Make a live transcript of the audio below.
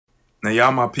Now,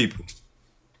 y'all my people.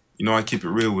 You know I keep it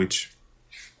real with you.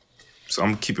 So I'm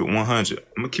going to keep it 100.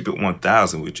 I'm going to keep it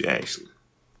 1,000 with you, actually.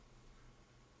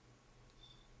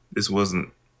 This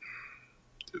wasn't.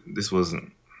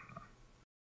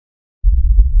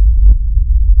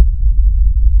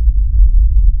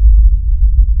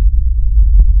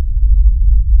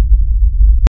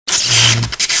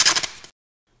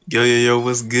 Yo,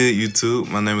 what's good, YouTube?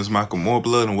 My name is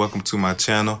Michael.Maurblood, and welcome to my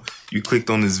channel. You clicked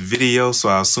on this video, so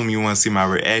I assume you want to see my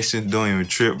reaction. Don't even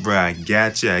trip, bro. I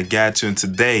got you. And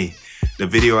today, the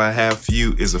video I have for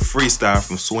you is a freestyle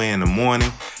from Sway in the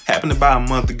Morning. Happened about a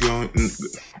month ago.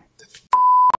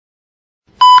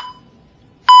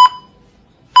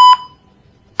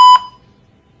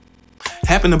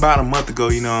 Happened about a month ago,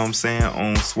 you know what I'm saying,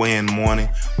 on Sway in the Morning.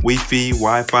 Wi-Fi,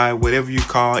 Wi-Fi, whatever you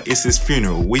call it, it's his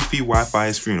funeral. Wi-Fi, Wi-Fi,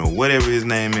 his funeral. Whatever his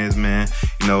name is, man.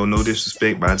 You know, no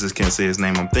disrespect, but I just can't say his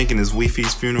name. I'm thinking it's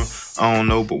Wi-Fi's funeral. I don't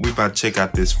know, but we about to check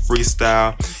out this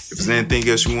freestyle. If there's anything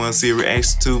else you want to see a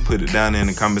reaction to, put it down there in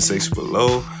the comment section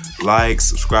below. Like,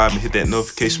 subscribe, and hit that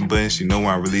notification button so you know when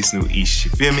I release new each.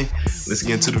 You feel me? Let's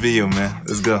get into the video, man.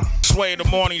 Let's go. Sway in the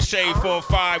Morning, Shade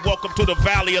 4-5. Welcome to the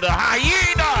Valley of the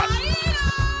Hyena.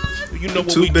 You know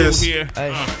what we do here.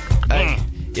 No,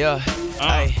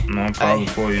 I'm pausing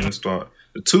before you even start.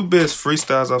 The two best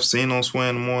freestyles I've seen on Sway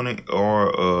in the Morning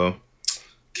are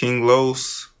King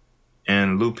Los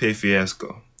and Lupe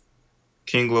Fiasco.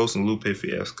 King Los and Lupe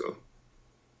Fiasco.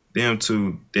 Them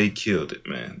two, they killed it,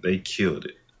 man. They killed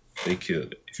it.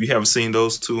 If you haven't seen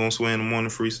those two on Sway in the Morning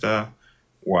freestyle,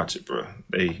 watch it, bro.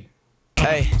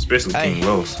 Especially King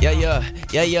Los.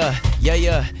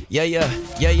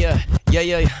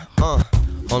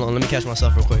 Hold on, let me catch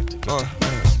myself real quick.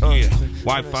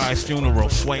 Wi-Fi's funeral.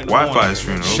 Sway in the Wi-Fi's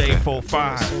funeral. Shade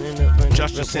 4-5.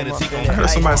 Justin said it's I heard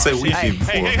somebody say Wi-Fi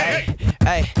before.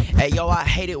 Hey, yo, I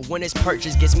hate it when it's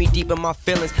purchase gets me deep in my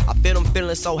feelings. I feel them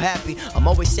feeling so happy. I'm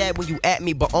always sad when you at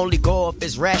me, but only go if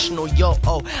it's rational. Yo,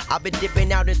 I've been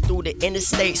dipping out and through the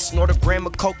interstate, snort a gram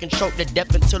of coke and choke to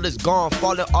death until it's gone.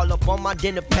 Falling all up on my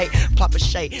dinner plate, pop a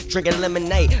shade, drinking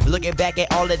lemonade. Looking back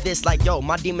at all of this like, yo,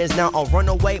 my demons now on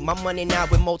runaway. My money now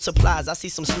it multiplies. I see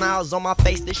some smiles on my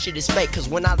face. This shit is fake, cause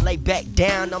when I lay back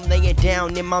down, I'm laying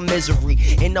down in my misery,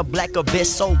 in the black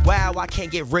abyss. So wow, I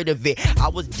can't get rid of it. I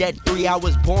was dead 3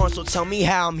 hours born, so tell me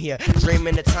how I'm here.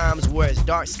 Dreaming of times where it's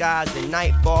dark skies and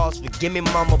night falls. Forgive me,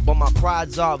 mama, but my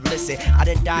pride's off. Listen, I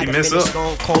done died up in the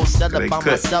stone cold cellar by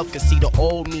myself. Cause see the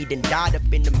old me done died up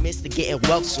in the midst of getting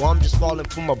wealth. So I'm just falling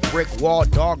from a brick wall,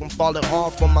 dog. I'm falling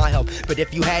hard for my help. But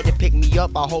if you had to pick me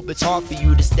up, I hope it's hard for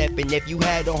you to step in. If you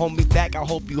had to hold me back, I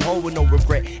hope you hold with no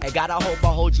regret. And God, I hope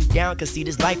I hold you down, cause see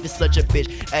this life is such a bitch.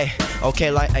 Hey,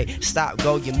 okay, like, hey, stop,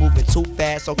 go, you're moving too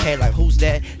fast. Okay, like, who's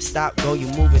that? Stop, go,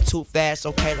 you're moving too fast.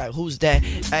 Okay, like, who's that?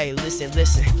 Hey, listen.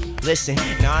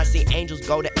 Now I see angels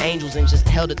go to angels and just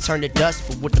hell to turn to dust.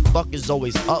 But what the fuck is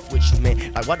always up with you,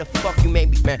 man? Like, what the fuck you made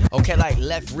me, man? Okay, like,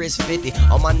 left wrist 50,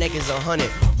 on my neck is 100.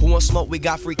 Who want smoke? We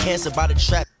got free cancer by the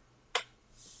trap.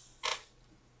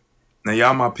 Now,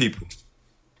 y'all my people.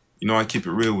 You know I keep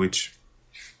it real with you.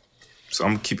 So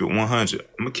I'm going to keep it 100.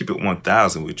 I'm going to keep it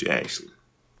 1,000 with you, actually.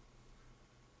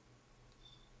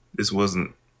 This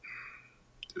wasn't.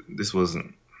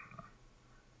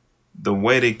 The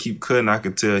way they keep cutting, I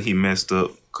could tell he messed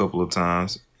up a couple of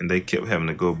times. And they kept having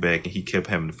to go back, and he kept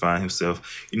having to find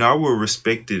himself. You know, I would have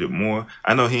respected it more.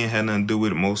 I know he ain't had nothing to do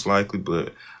with it, most likely,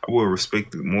 but I would have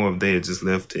respected it more if they had just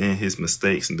left in his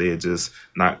mistakes and they had just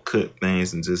not cut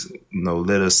things and just, you know,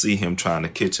 let us see him trying to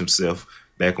catch himself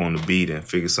back on the beat and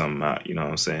figure something out, you know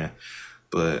what I'm saying?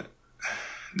 But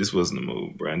this wasn't the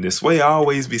move, bro. And this way I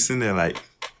always be sitting there like,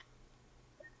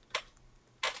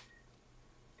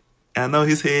 I know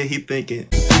his head, he thinking,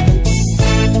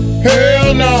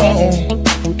 hell no,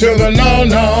 to the no,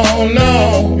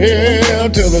 hell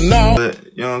to the no. But,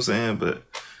 you know what I'm saying? But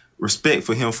respect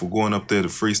for him for going up there to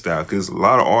freestyle, because a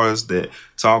lot of artists that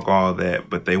talk all that,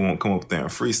 but they won't come up there and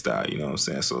freestyle, you know what I'm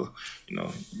saying? So, you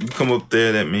know, you come up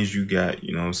there, that means you got,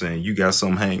 you know what I'm saying, you got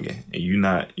something hanging, and you're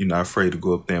not afraid to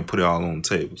go up there and put it all on the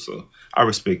table. So I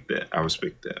respect that. I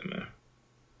respect that, man.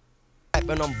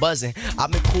 And I'm buzzing.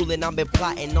 I've been coolin', I've been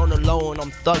plotting on the low, and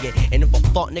I'm thugging. And if a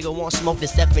fuck nigga want smoke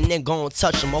this F and then go and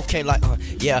touch him, okay, like,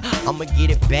 yeah, I'ma get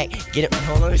it back, get it.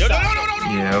 Hold on,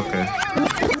 yeah, okay.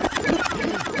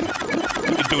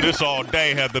 We can do this all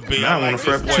day, have the beat. Now I want a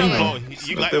frappuccino.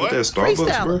 You like what?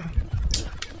 Starbucks, bro.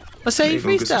 Let's say he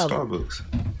freestyling.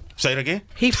 Say it again.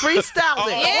 He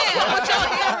freestyling.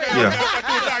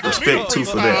 Yeah. Respect too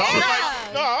for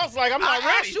that. No, I was like, I'm not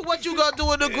ready. What you gonna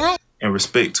do in the group? And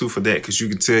respect too for that, because you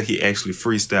can tell he actually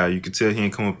freestyle. You can tell he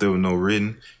ain't come up there with no written.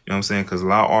 You know what I'm saying? Because a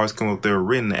lot of artists come up there with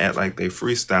written and act like they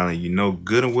freestyling. You know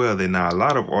good and well they're not. A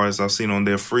lot of artists I've seen on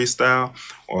their freestyle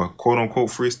or quote unquote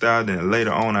freestyle, then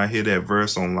later on I hear that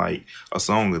verse on like a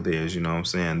song of theirs. You know what I'm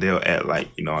saying? They'll act like,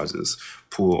 you know, I just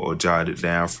pulled or jotted it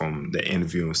down from the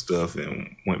interview and stuff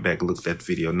and went back and looked at the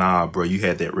video. Nah, bro, you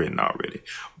had that written already.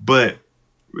 But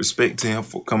respect to him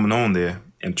for coming on there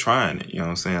and trying it, you know what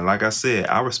I'm saying? Like I said,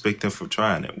 I respect him for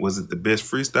trying it. Was it the best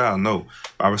freestyle? No.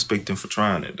 I respect him for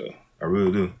trying it, though. I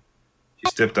really do. He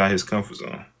stepped out his comfort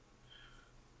zone.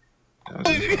 That's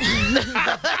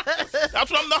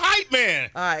why I'm the hype man.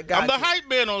 All right, got I'm the hype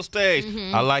man on stage.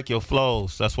 I like your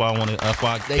flows. That's why I want to. That's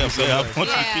why I kept saying I want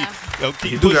you to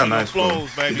keep You do got pushing nice the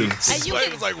flows, baby. And you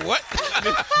It was like what?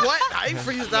 What? I ain't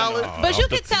freestyling. But you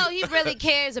can tell he really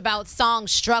cares about song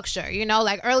structure. You know,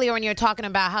 like earlier when you're talking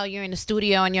about how you're in the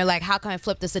studio and you're like, how can I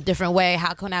flip this a different way?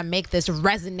 How can I make this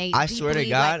resonate? I swear to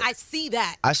God, like, I see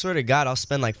that. I swear to God, I'll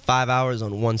spend like 5 hours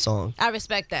on one song. I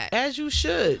respect that. As you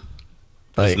should.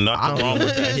 Like, There's nothing wrong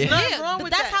with that. Nothing wrong but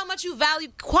with that's that. how much you value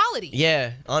quality.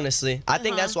 Yeah, honestly, I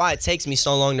think that's why it takes me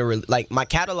so long to like my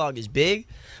catalog is big,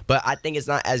 but I think it's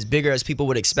not as bigger as people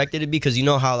would expect it to be, because you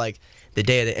know how like the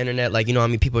day of the internet, like you know how I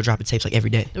mean, people are dropping tapes like every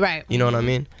day, Right. You know what I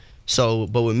mean? So,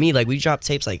 but with me, like we drop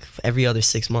tapes like every other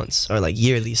 6 months or like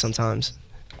yearly sometimes.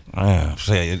 Yeah,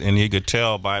 and you could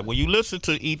tell by when you listen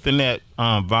to Ethernet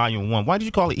Volume 1. Why did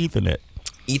you call it Ethernet?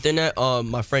 Ethernet,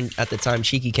 my friend at the time,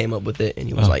 Cheeky, came up with it, and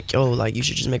he was like, yo, like you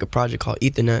should just make a project called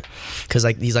Ethernet, because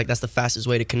like he's like, that's the fastest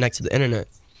way to connect to the internet,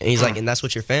 and he's like, and that's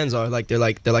what your fans are, like they're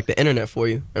like the internet for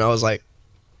you. And I was like,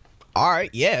 all right,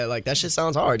 yeah, like that shit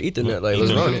sounds hard, Ethernet, like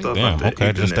let's run it. Damn,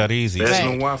 okay, just that easy. Faster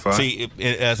than Wi-Fi. See,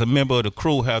 as a member of the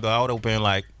crew, have the auto been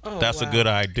like, that's a good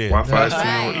idea. Wi-Fi,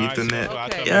 Right. Ethernet.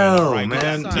 Okay. Yo,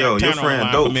 man. Yo, your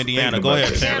friend dope. From Indiana. Go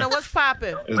ahead, Tanner, Tanner. what's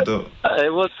poppin'? It's dope. Hey,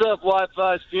 what's up,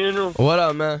 Wi-Fi's Funeral? What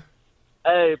up, man?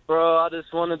 Hey, bro, I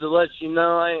just wanted to let you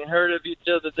know I ain't heard of you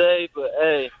till today, but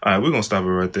hey. All right, we're going to stop it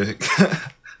right there.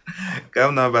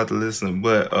 I'm not about to listen,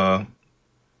 but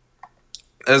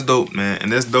that's dope, man.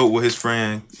 And that's dope what his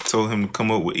friend told him to come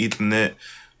up with Ethernet.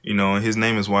 You know, and his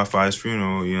name is Wi-Fi's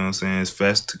Funeral. You know what I'm saying? It's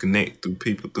fast to connect through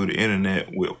people through the internet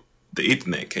with the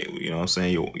Ethernet cable. You know what I'm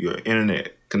saying? Your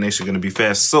internet connection going to be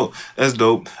fast. So that's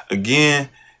dope. Again,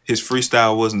 his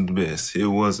freestyle wasn't the best. It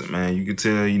wasn't, man. You can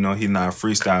tell, you know, he's not a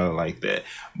freestyler like that.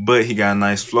 But he got a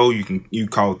nice flow. You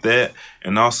caught that.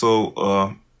 And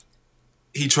also,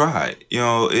 he tried. You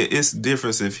know, it's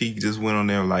different if he just went on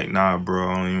there like, nah, bro,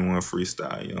 I don't even want to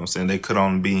freestyle. You know what I'm saying? They cut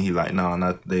on the beat and he like, nah,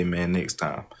 not today, man, next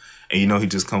time. And you know he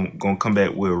just gonna come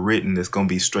back with a written that's gonna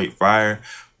be straight fire.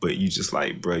 But you just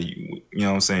like, bro, you know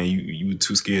what I'm saying? You were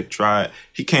too scared to try it.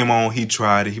 He came on, he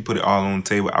tried it, he put it all on the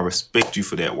table. I respect you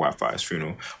for that, Wi-Fi's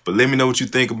Funeral. But let me know what you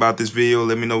think about this video.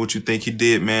 Let me know what you think he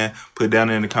did, man. Put it down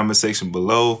there in the comment section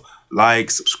below. Like,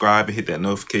 subscribe, and hit that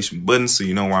notification button so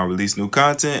you know when I release new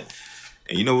content.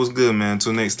 And you know what's good, man.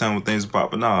 Until next time when things are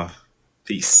popping off.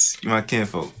 Peace. You my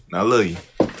kinfolk. And I love you.